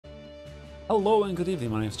Hello and good evening,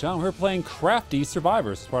 my name is John. We're playing Crafty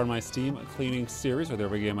Survivors as part of my Steam cleaning series, where they're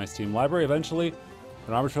regain my Steam library. Eventually,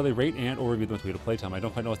 an arbitrarily rate and or review them to playtime. I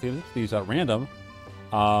don't quite know what these are at random.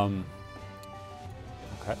 Okay,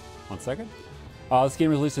 1 second. This game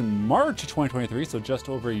was released in March of 2023, so just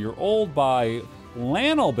over a year old by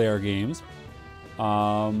Flannel Bear Games.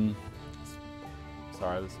 Sorry,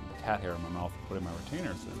 there's some cat hair in my mouth, putting my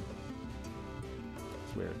retainers in.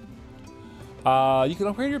 It's weird. You can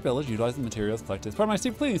upgrade your village utilizing the materials collected as part of my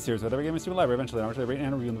Steam cleaning series. With every game in Steam library, eventually, I'm rate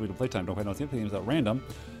and review in the week of playtime. Don't quite know Steam cleaning is at random.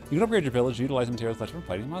 You can upgrade your village utilizing materials collected from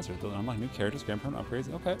fighting monsters. Build and unlock new characters, grant permanent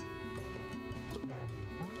upgrades. Okay.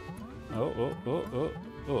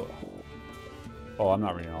 Oh, I'm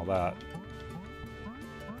not reading all that.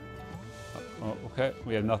 Oh, okay.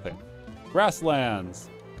 We have nothing.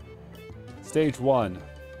 Grasslands. Stage 1.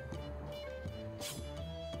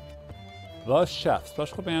 The chef.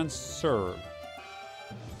 Special command, serve.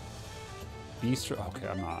 Bistro. Okay,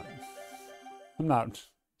 I'm not.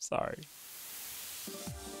 Sorry.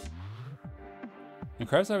 In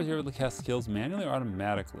Crafty Survivors, you're able to cast skills manually or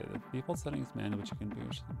automatically. The default setting is manual, but you can do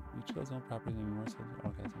each skill's own properties and more skills.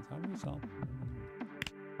 Okay, so how do you sell?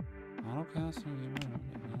 Autocasting,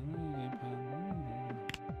 gamepad.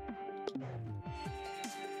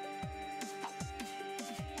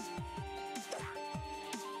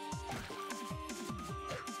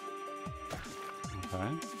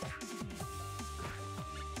 Okay.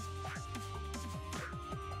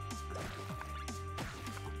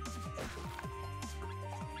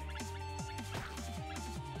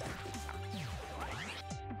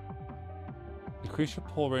 Increase your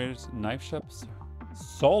pull rate, knife shops,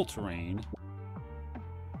 salt rain,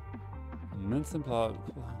 mince and blood.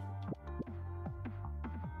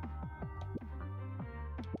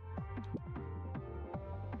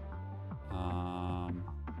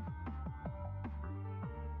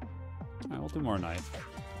 We'll do more knife.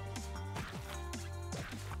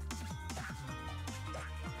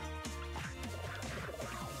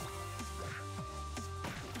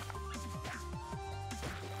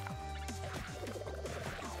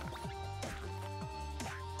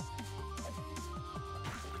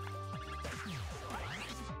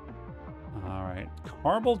 Alright.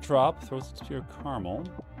 Caramel drop throws it to your caramel.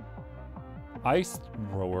 Ice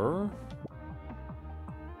thrower.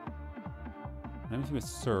 Anything with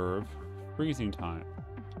serve. Freezing time.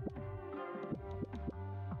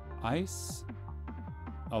 Ice.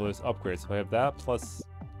 Oh, there's upgrades. So if I have that plus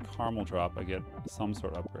caramel drop, I get some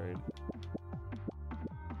sort of upgrade.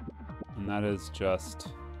 And that is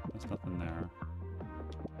just, there's nothing there.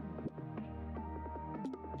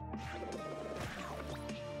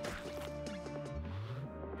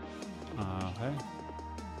 Okay.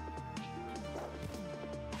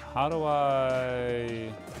 How do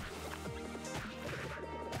I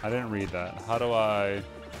didn't read that. How do I...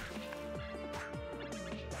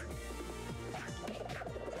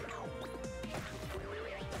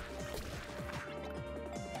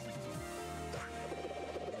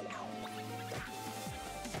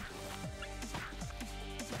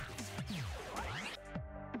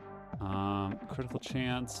 critical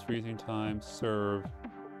chance, freezing time, serve,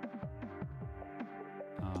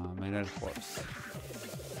 magnetic force.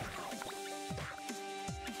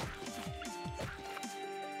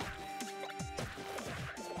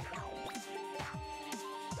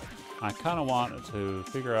 I kind of want to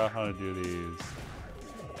figure out how to do these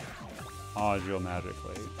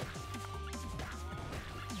audio-magically.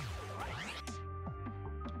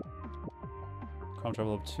 Calm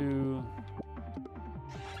travel up 2.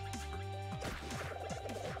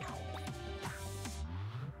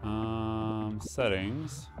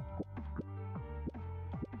 Settings.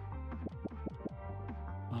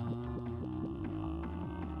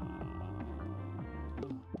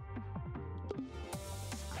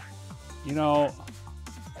 You know,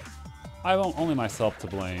 I have only myself to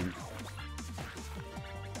blame.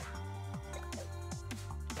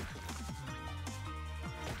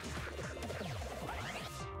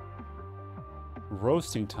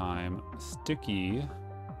 Roasting time, sticky.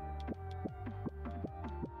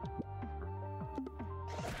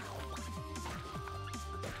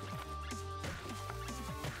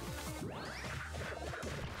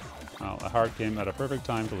 Oh, a heart came at a perfect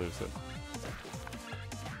time to lose it.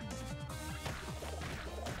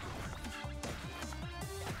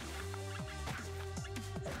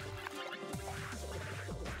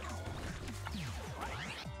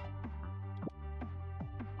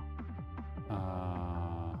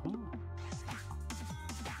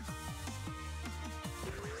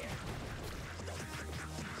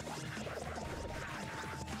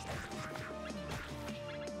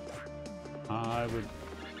 I would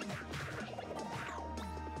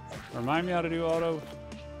Remind me how to do auto.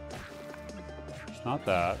 It's not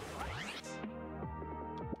that.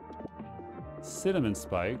 Cinnamon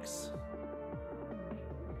spikes.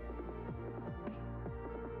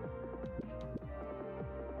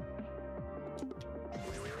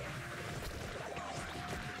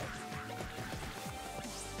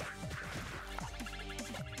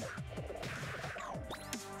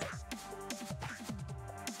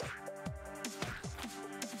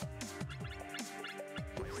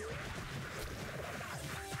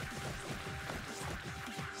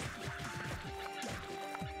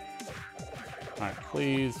 Alright,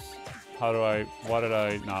 please. Why did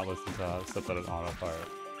I not listen to stuff that an auto fire?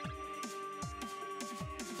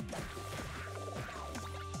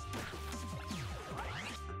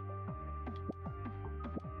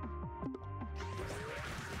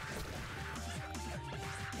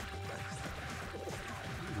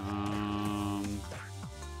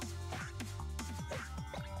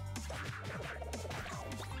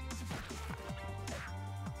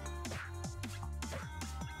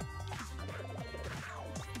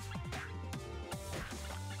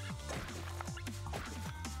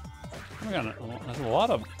 There's a lot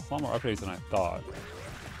more updates than I thought.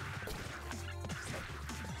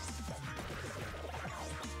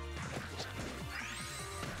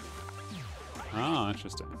 Ah,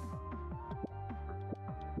 interesting.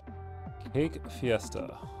 Cake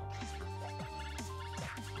Fiesta.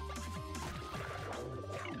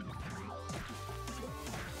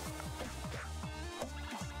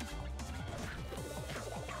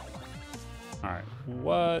 Alright,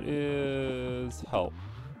 what is help?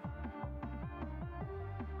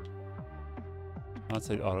 Let's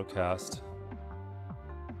say autocast.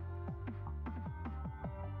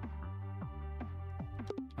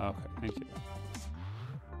 Okay, thank you.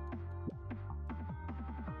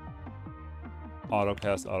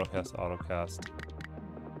 Autocast, autocast, autocast.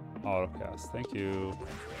 Autocast, thank you.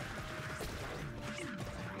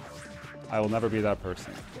 I will never be that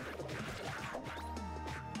person.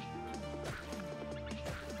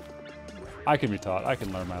 I can be taught. I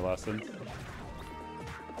can learn my lesson.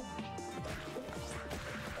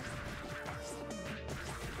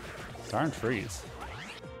 Darn trees.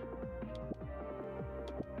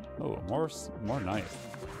 Oh, more knife.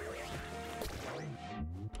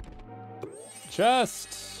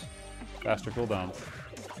 Chest! Faster cooldowns.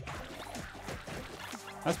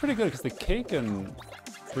 That's pretty good because the cake and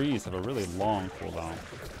trees have a really long cooldown.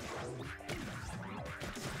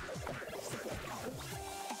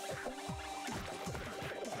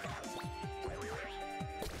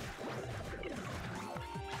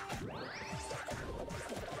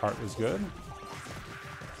 Heart is good.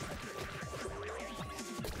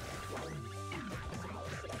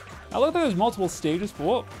 I like that there's multiple stages.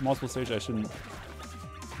 Whoa, multiple stages. I shouldn't.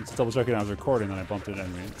 Just double checking I was recording, then I bumped it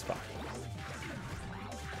and it's fine.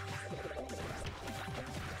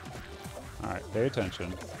 Alright, pay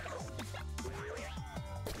attention.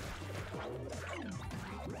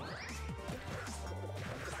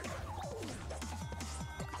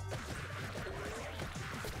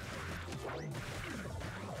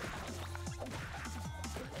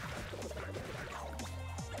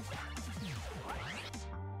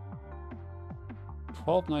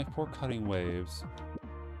 Knife, poor cutting waves.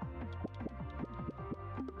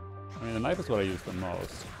 I mean, the knife is what I use the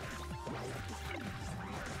most.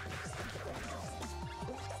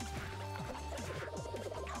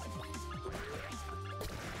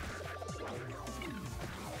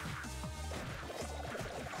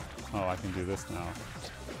 Oh, I can do this now.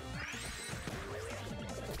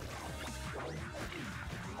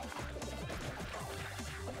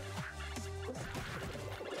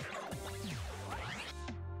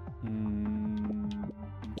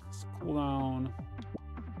 Cooldown.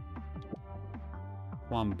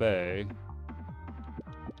 Flambe.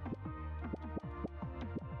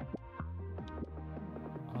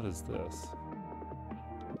 What is this?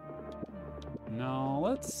 No,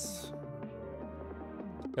 let's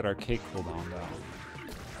get our cake cooldown down.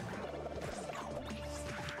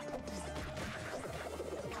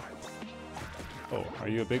 Oh, are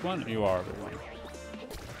you a big one? You are a big one.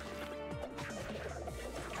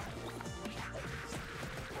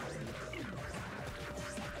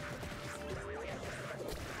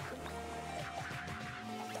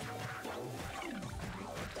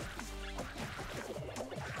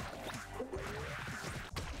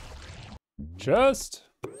 Just.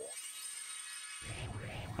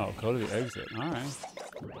 Oh, go to the exit. All right.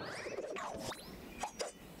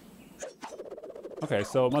 Okay,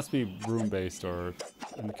 so it must be room-based or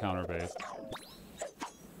encounter-based.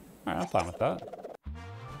 All right, I'm fine with that.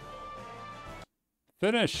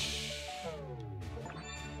 Finish.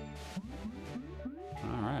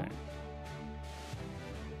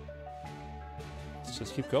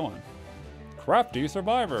 just keep going. Crafty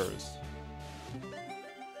survivors.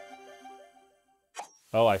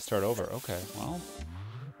 Oh, I start over. Okay, well.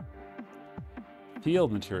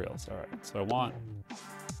 Field materials. All right, so I want...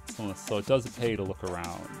 So it does pay to look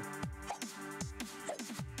around.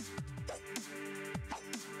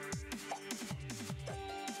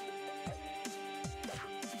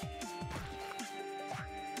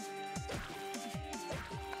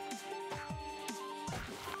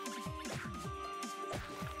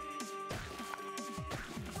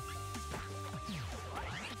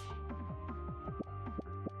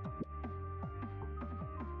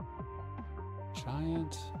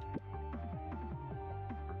 Giant.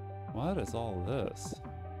 What is all this?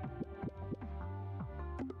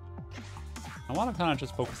 I want to kind of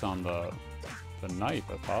just focus on the knife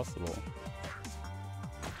if possible.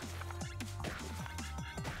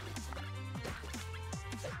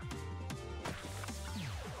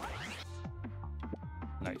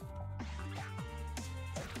 Knife.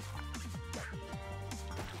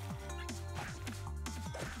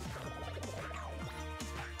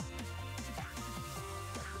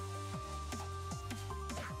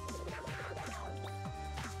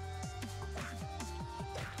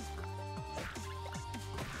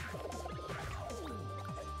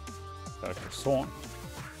 Dr. Swan.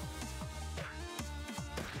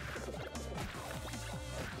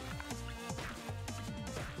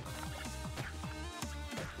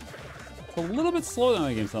 It's a little bit slower than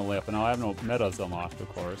the games on the left, but now I have no metas unlocked, of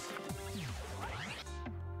course.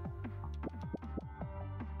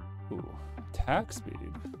 Ooh, attack speed.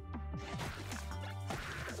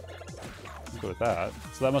 I'll go with that.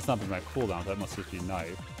 So that must not be my cooldown, that must just be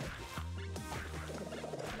knife.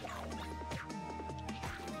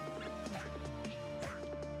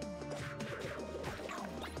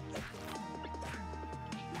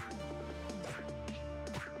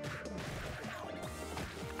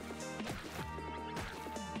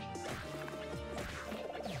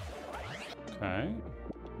 Okay.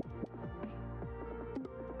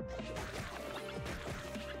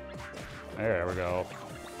 There we go.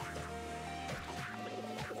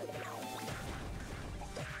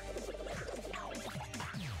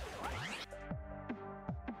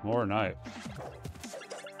 More knife.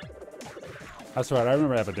 That's right, I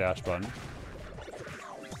remember I have a dash button.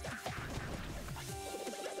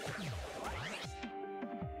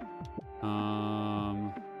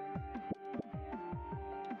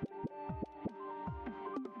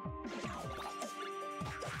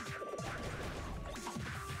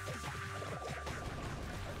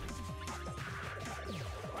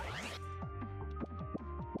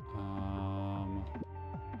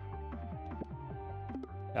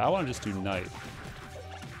 I want to just do knife.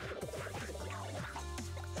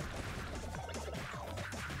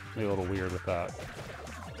 Maybe a little weird with that.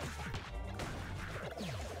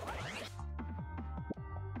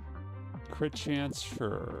 Crit chance,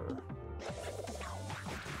 sure.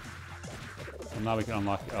 And now we can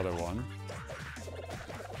unlock the other one.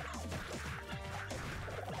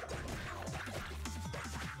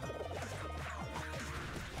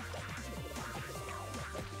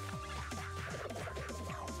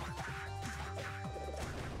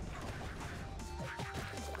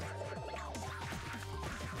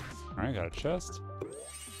 Alright, got a chest.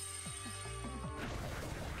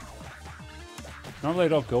 Normally I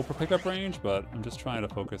don't go for pickup range, but I'm just trying to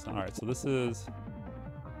focus on... Alright, so this is...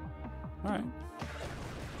 Alright.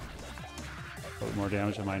 A little more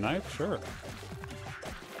damage on my knife? Sure.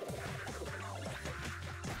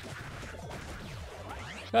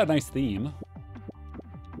 Got a nice theme.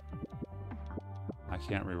 I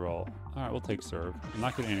can't reroll. Alright, we'll take serve. I'm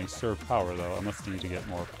not getting any serve power, though. I must need to get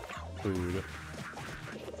more food.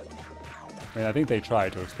 I mean, I think they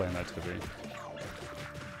tried to explain that to me.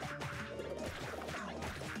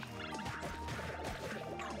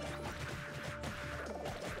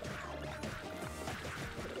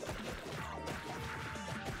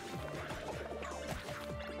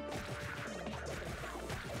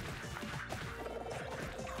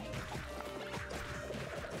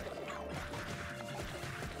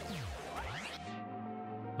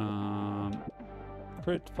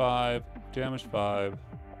 Crit 5, damage 5.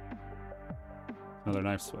 Another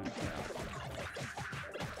knife swing. Yeah.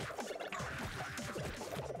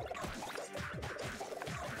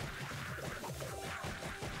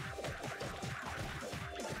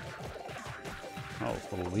 Oh,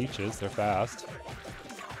 little leeches. They're fast.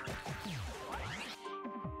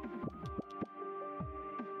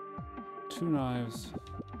 Two knives.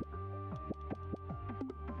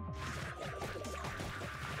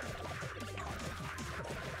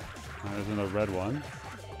 There's another red one.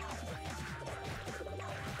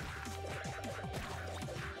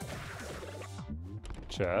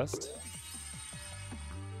 chest.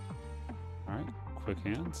 Alright, quick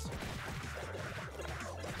hands.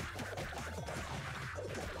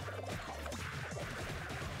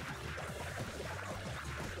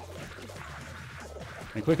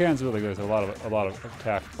 And quick hands really good. There's a lot of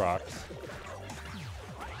attack procs.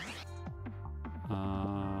 A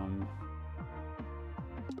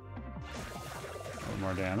little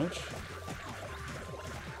more damage.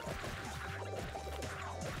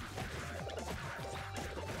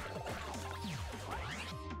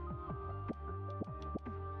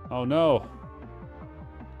 Oh no!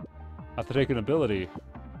 I have to take an ability.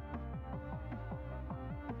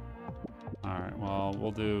 Alright, well,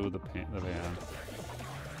 we'll do the van.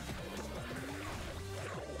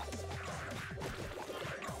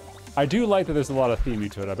 I do like that there's a lot of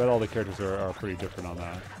theming to it. I bet all the characters are pretty different on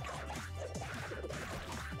that.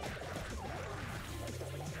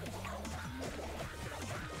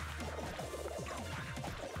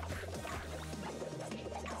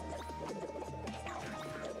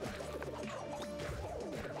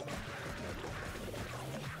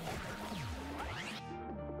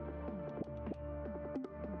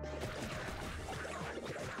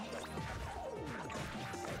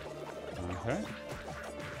 Okay.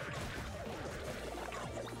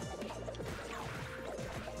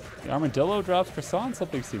 The armadillo drops croissant?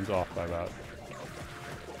 Something seems off by that.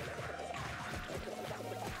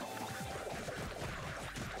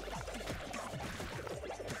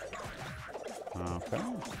 Okay.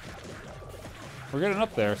 We're getting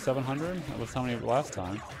up there, 700? That was how many last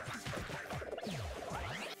time.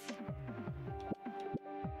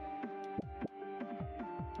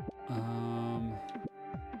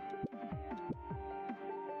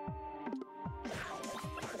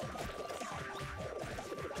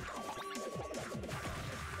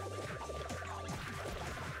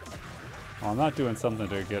 Well, I'm not doing something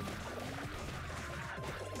to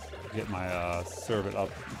get my serve it up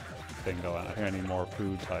thing going. I think I need more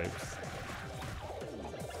food types.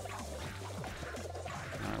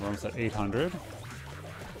 Alright, we're almost at 800.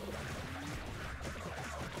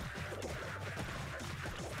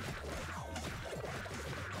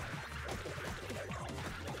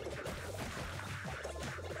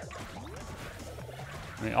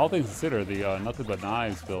 I mean, all things considered, the Nothing But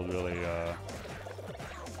Knives build really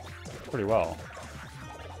pretty well.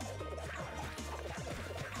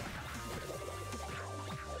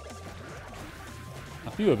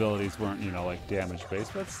 A few abilities weren't, you know, like damage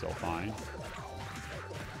based, but it's still fine.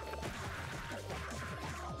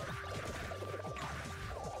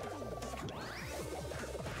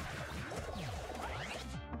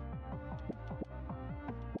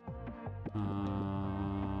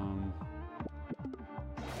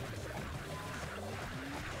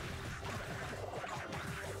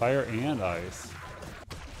 Fire and ice.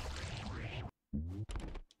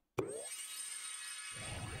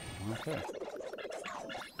 Okay.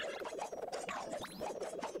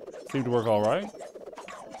 Seemed to work all right.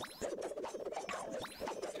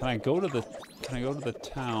 Can I go to the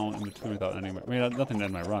town in between without any? I mean, nothing to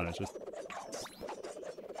end my run. It's just.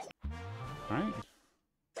 All right.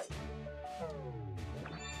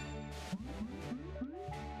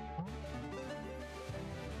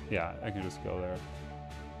 Yeah, I can just go there.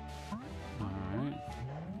 Alright.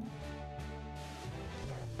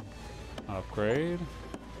 Upgrade.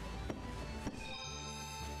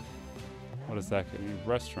 What does that give me?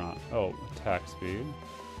 Restaurant. Oh, attack speed.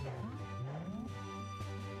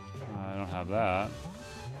 I don't have that.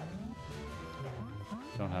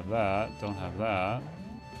 Don't have that. Don't have that.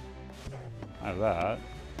 I have that.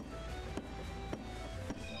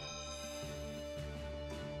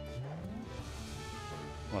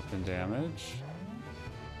 Weapon damage.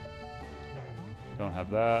 Don't have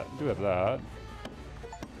that. Do have that.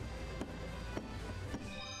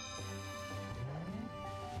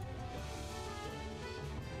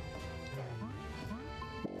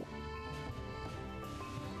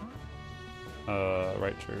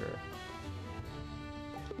 Right trigger.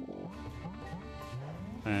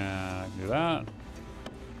 And I can do that.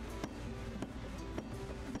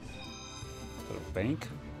 Is that a bank?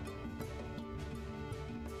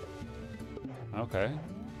 Okay.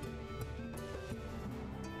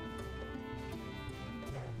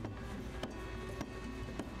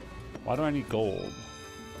 Why do I need gold?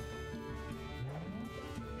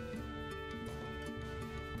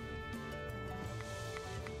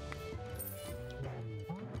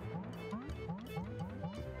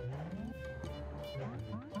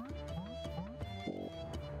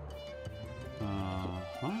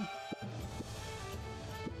 Huh?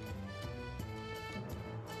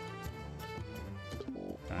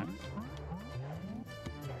 Okay.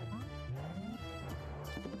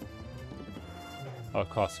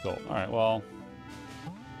 cost gold. All right, well,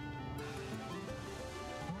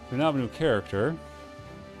 we now have a new character.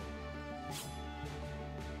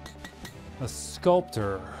 A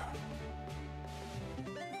sculptor.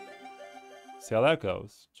 See how that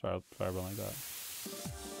goes. Try about like that.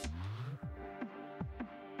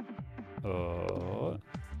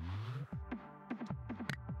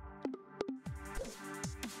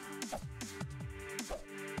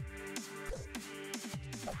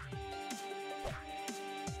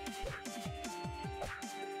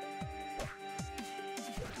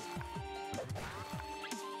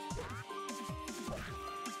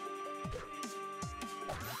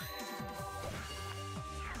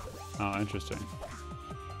 Oh, interesting.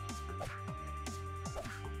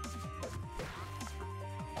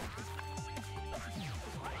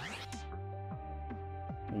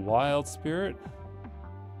 Wild spirit?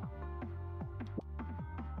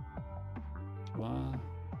 What?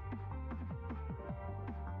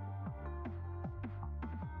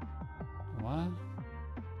 What?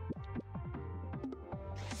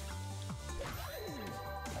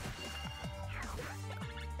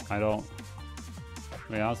 I don't...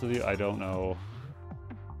 To be honest with you, I don't know.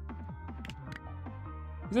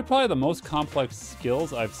 These are probably the most complex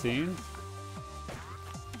skills I've seen.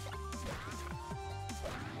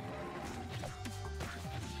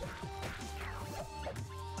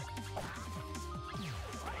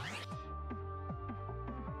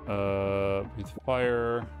 Breathe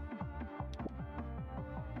fire.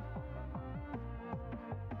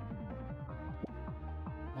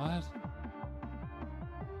 What?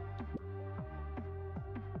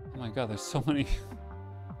 Oh my god, there's so many.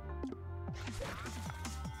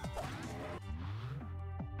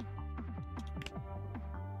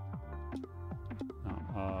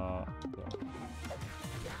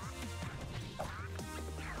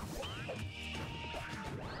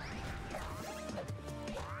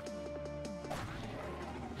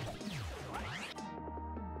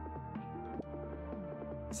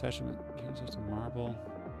 Session, just a marble.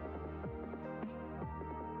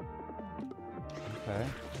 Okay.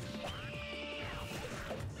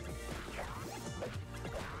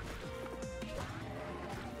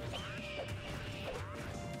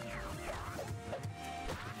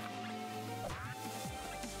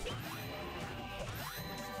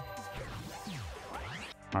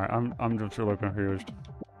 All right, I'm just really confused.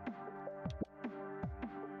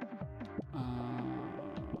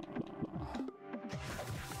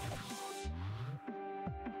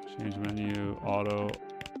 Change menu, auto,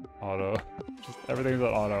 just everything's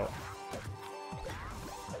on auto.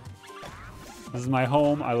 This is my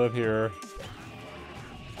home, I live here.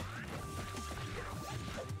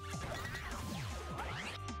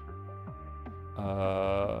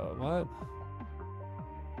 What?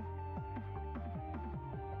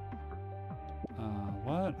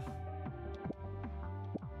 What?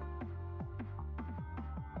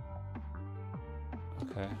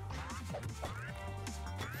 Okay.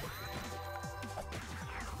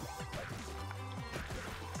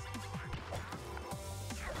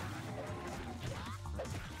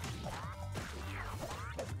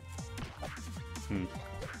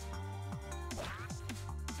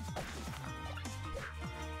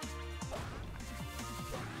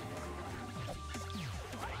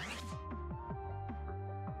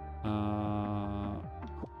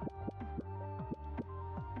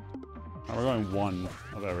 We're going one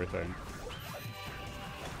of everything.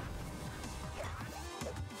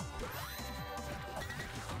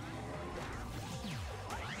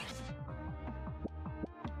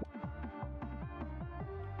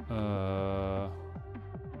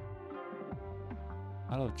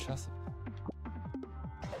 Out of chest.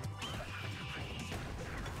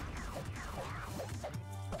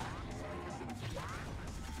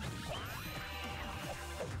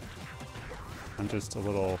 I'm just a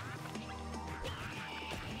little...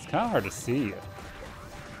 It's kind of hard to see.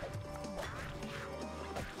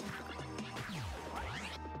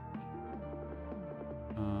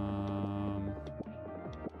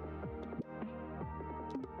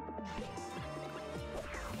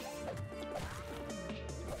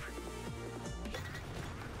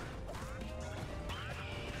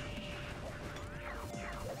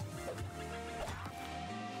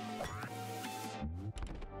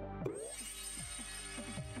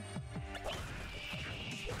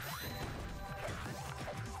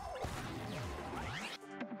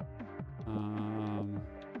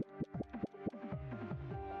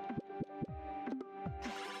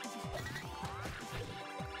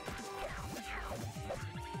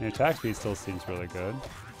 The attack speed still seems really good.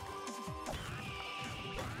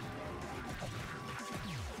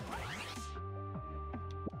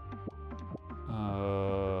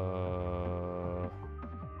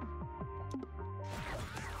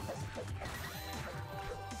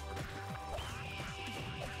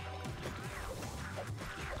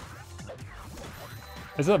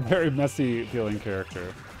 It's a very messy feeling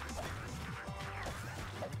character.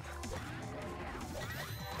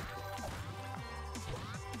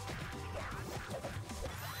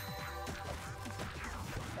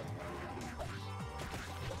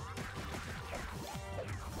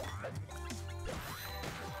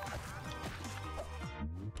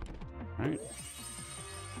 Right.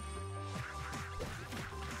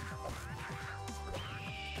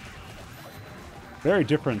 Very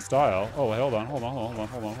different style. Oh, wait, hold on. I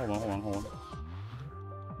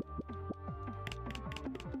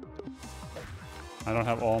don't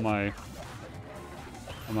have all my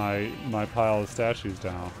pile of statues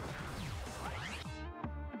down.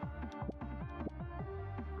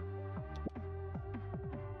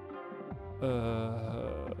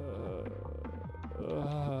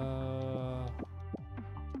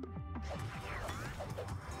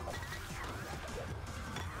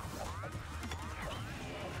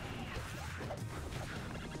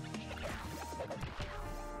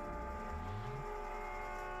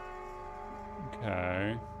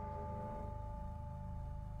 Okay.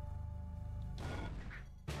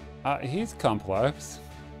 He's complex.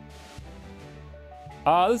 This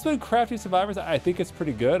has been Crafty Survivors. I think it's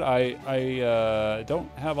pretty good. I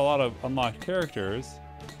don't have a lot of unlocked characters.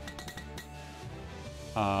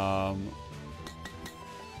 Oh,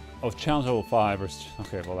 challenge level 5 or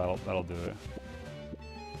okay, well that'll do it.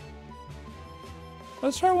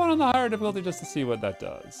 Let's try one on the higher difficulty just to see what that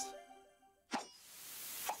does.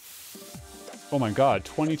 Oh my god,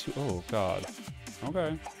 22. Oh god.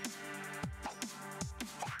 Okay.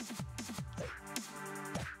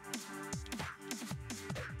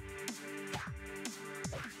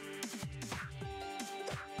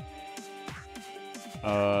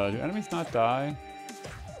 Do enemies not die?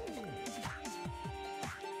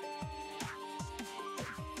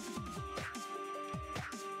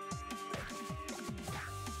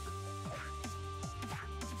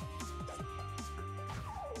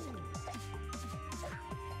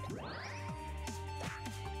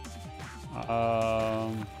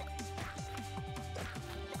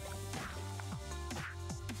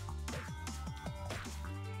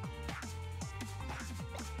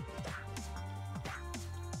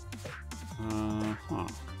 Huh.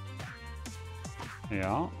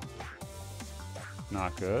 Yeah.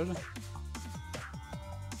 Not good.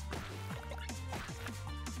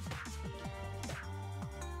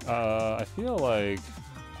 I feel like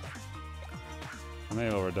I may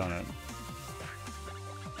have overdone it.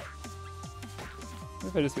 What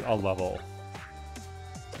if I just a level?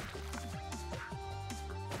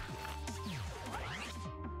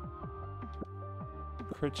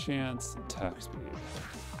 Crit chance, attack speed.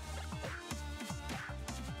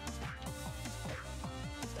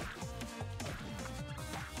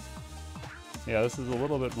 Yeah, this is a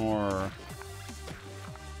little bit more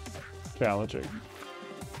challenging.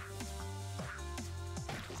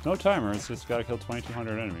 It's no timer, it's just gotta kill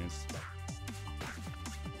 2,200 enemies.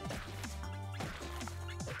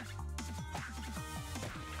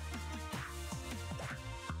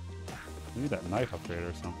 Maybe that knife upgrade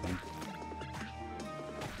or something.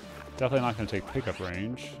 Definitely not gonna take pickup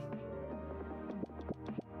range.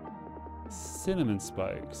 Cinnamon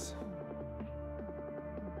spikes.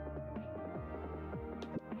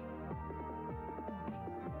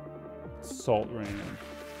 Salt rain.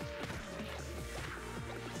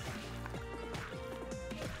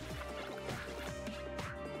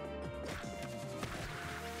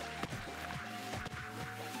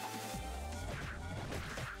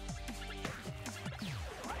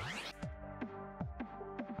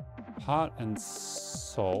 Hot and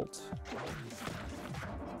salt.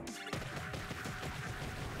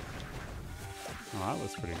 Oh, that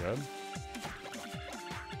was pretty good.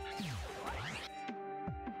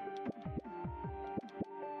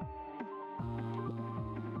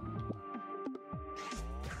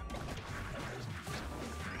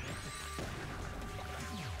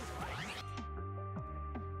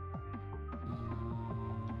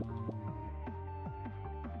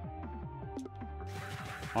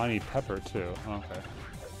 Oh, I need pepper too. Okay.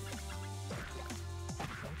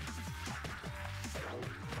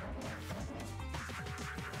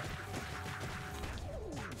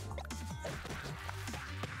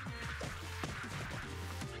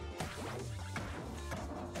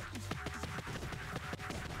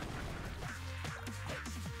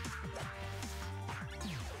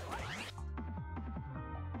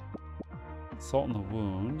 Salt in the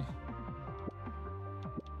wound.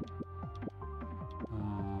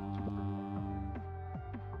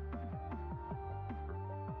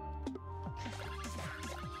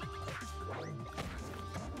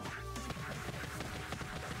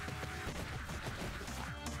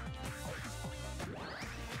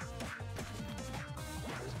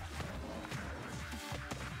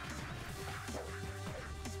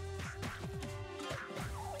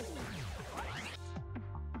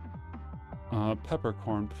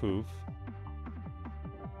 Peppercorn poof.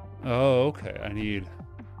 Oh, okay. I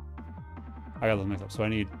got those mixed up. So I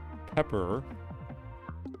need pepper.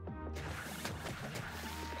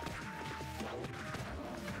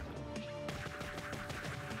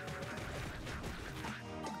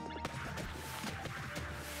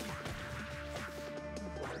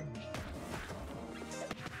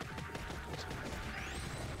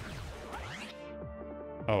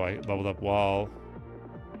 Oh, I leveled up while...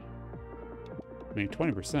 I mean,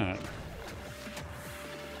 20%.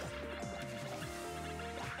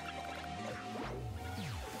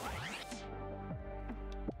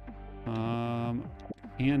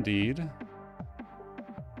 Candied.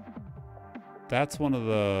 That's one of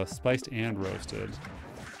the spiced and roasted.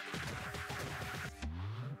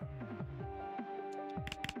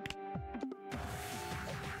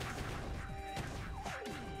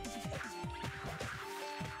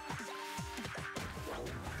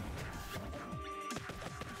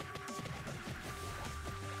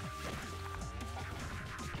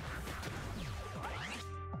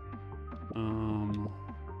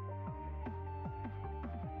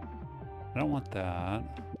 I don't want that.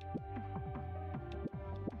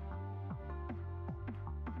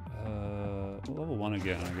 Level 1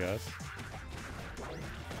 again, I guess.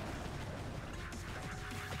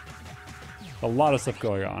 A lot of stuff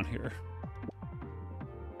going on here.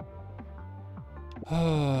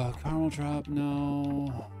 Caramel drop,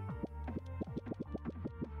 no.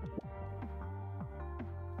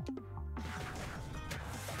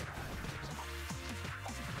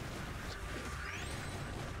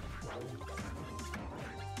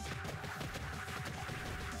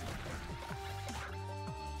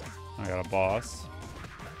 I got a boss.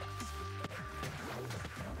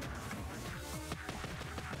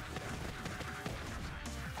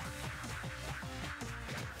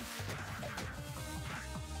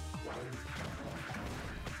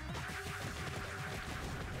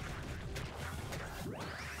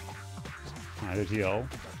 I did heal,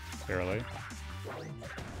 barely.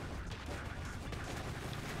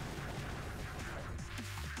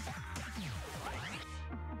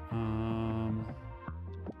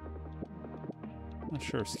 Not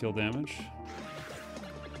sure, skill damage.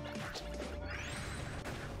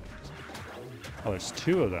 Oh, there's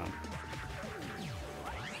 2 of them.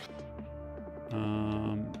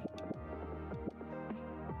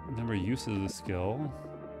 Number of uses of the skill.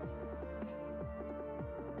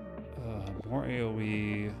 More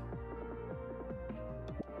AoE.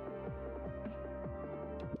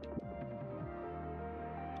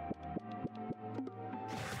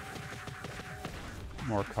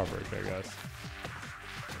 More coverage, I guess.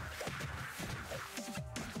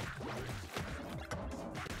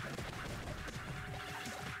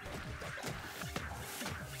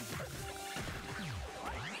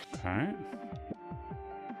 Okay.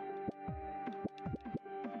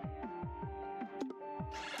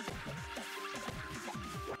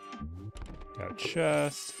 Got a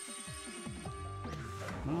chest.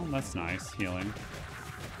 Well, that's nice. Healing.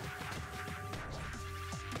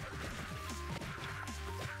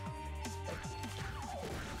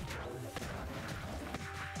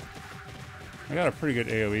 I got a pretty good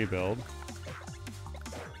AoE build.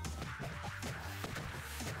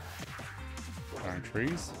 Darn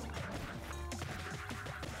trees.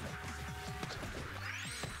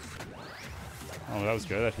 Oh, that was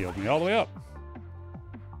good. That healed me all the way up.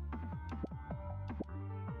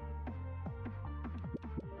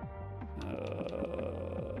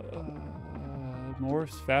 More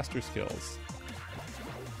faster skills.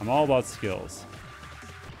 I'm all about skills.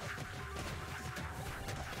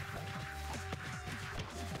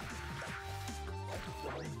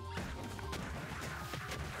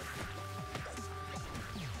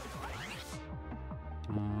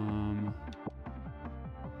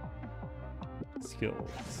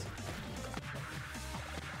 Skills.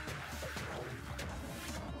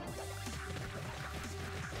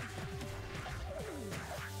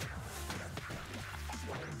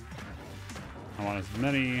 I want as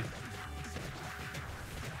many.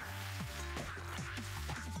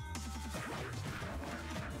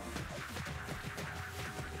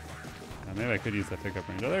 Maybe I could use that pickup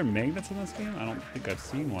range. Are there magnets in this game? I don't think I've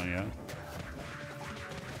seen one yet.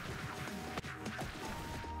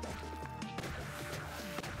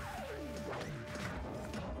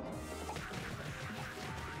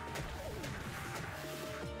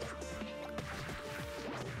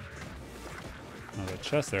 Oh, the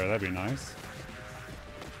chest there, that'd be nice.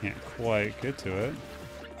 Can't quite get to it.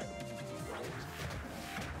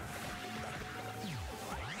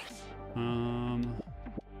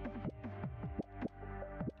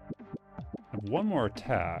 I have one more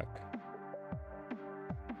attack.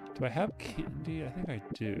 Do I have candy? I think I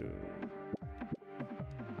do.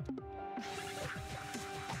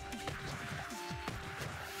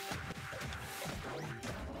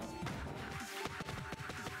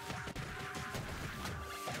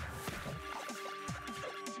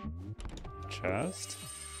 Chest.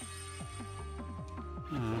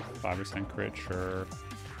 5% crit, sure.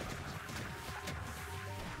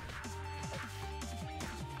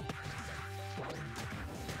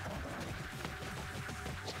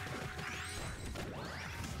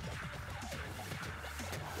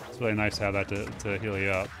 It's really nice to have that to heal you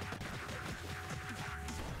up.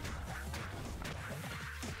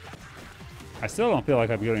 I still don't feel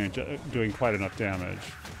like I'm doing quite enough damage.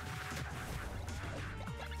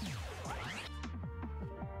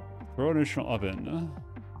 Throw additional oven.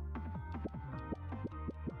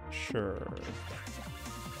 Sure.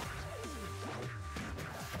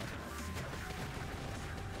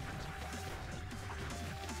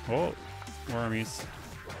 Oh, wormies.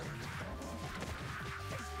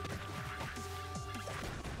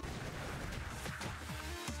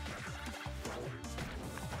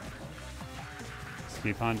 Just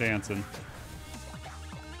keep on dancing.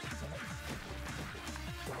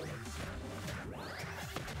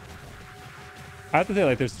 I have to say,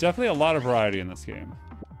 like, there's definitely a lot of variety in this game.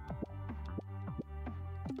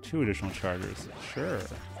 2 additional chargers, sure.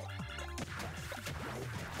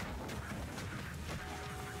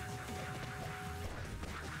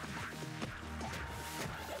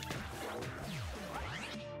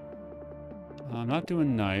 I'm not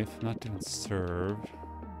doing knife, I'm not doing serve.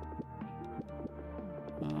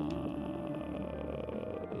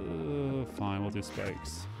 Fine, we'll do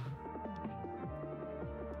spikes.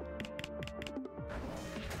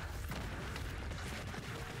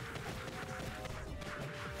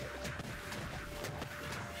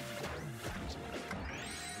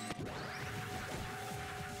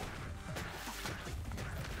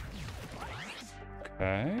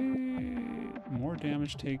 Okay, more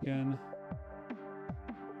damage taken,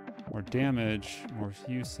 more damage, more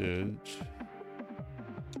usage.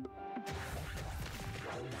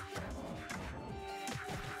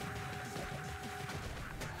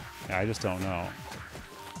 Yeah, I just don't know.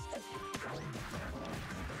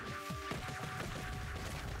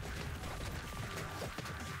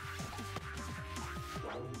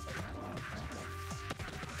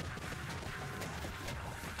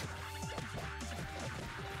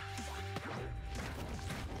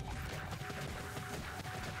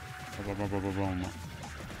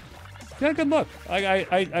 Yeah, good look.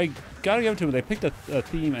 I gotta give it to them. They picked a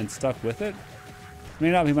theme and stuck with it.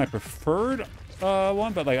 May not be my preferred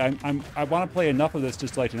one, but like I want to play enough of this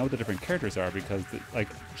just to, like, to know what the different characters are, because like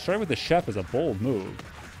starting with the chef is a bold move.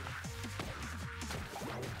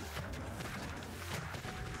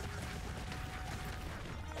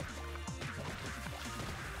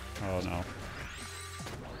 Oh no.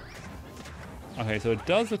 Okay, so it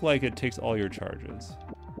does look like it takes all your charges.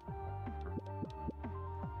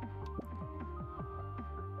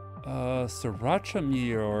 Sriracha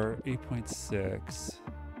Meteor 8.6.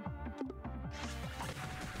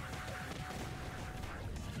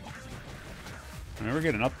 I mean, we're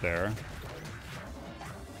getting up there.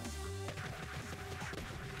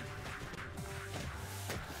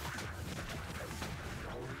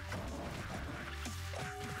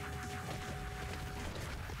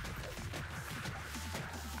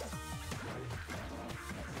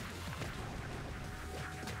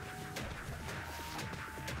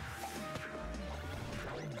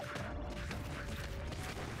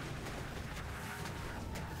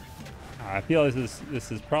 I feel this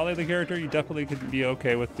is probably the character you definitely could be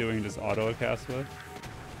okay with doing just auto cast with,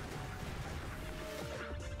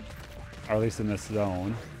 or at least in this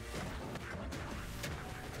zone.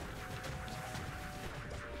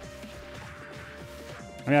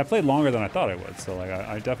 I mean, I played longer than I thought I would, so like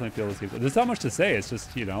I definitely feel this game. There's not much to say. It's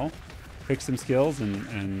just, you know, pick some skills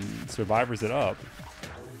and survivors it up.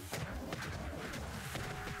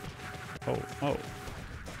 Oh.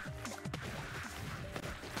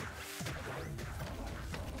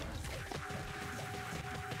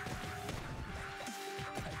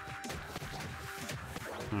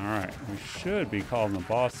 Alright, we should be calling the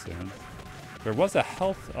boss soon. There was a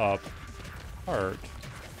health up heart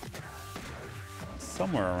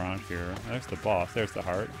somewhere around here. There's the boss, there's the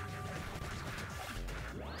heart.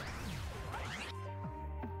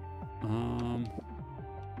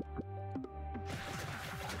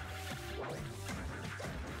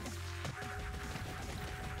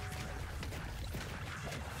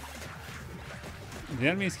 The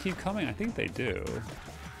enemies keep coming? I think they do.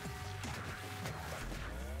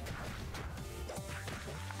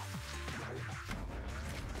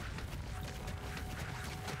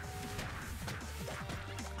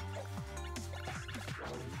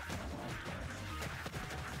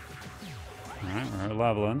 Alright, we're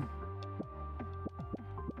leveling.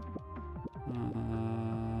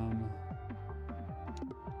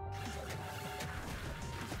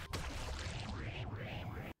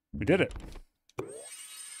 We did it.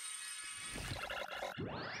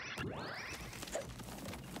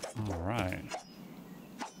 Alright.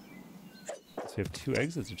 So we have 2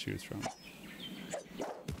 exits to choose from.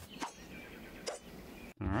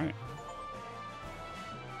 Alright.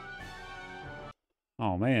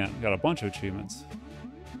 Oh man, got a bunch of achievements.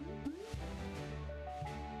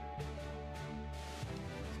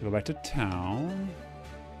 So go back to town.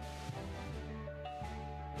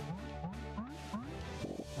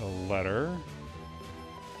 A letter.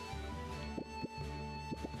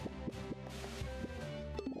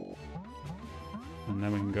 And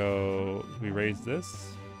then we can go, we raise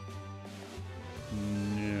this?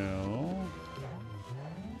 No.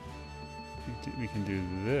 We can do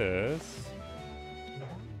this.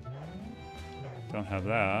 Don't have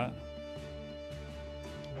that.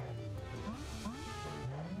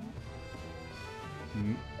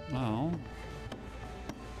 Well.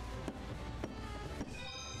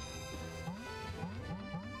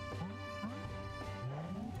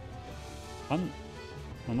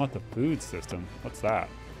 Unlock the food system. What's that?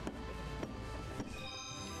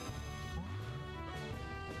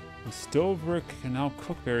 The stove brick can now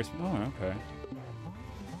cook various. Oh, okay.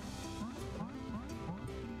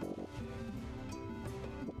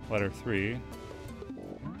 Letter 3.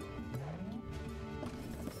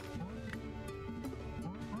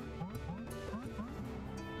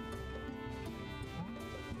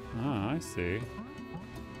 Ah, I see.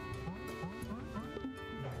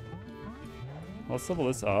 Let's level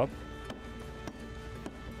this up.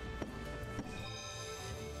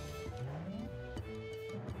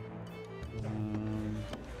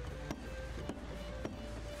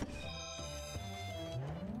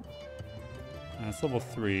 That's level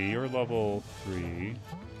 3. You're level 3.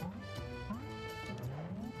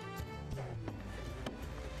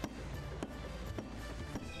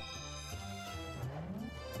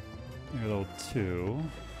 You're level 2.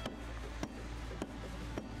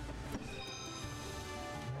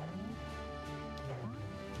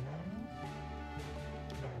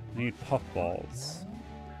 Need puffballs.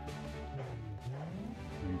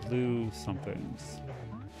 And blue somethings.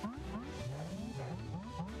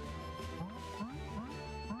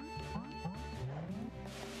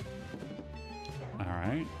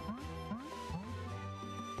 Alright.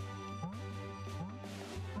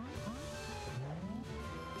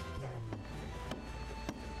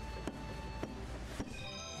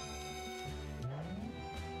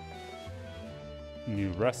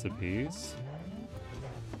 New recipes.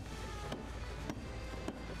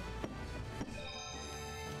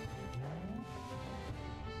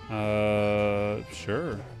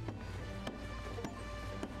 Sure.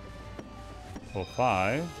 Level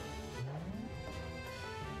 5.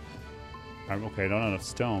 Okay, I don't have enough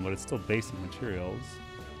stone, but it's still basic materials.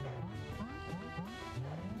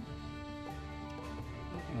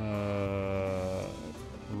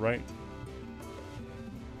 Right.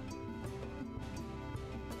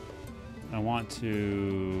 I want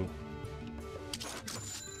to...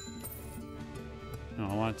 No,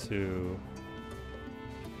 I want to...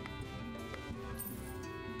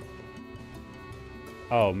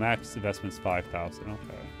 Oh, max investment's 5,000. Okay.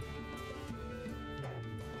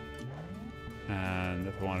 And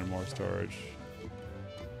if I wanted more storage.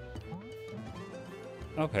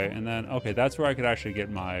 Okay, and then, okay, that's where I could actually get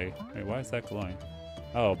my... Wait, why is that glowing?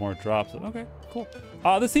 Oh, more drops. Okay, cool.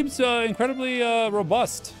 This seems incredibly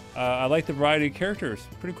robust. I like the variety of characters.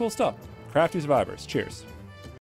 Pretty cool stuff. Crafty Survivors. Cheers.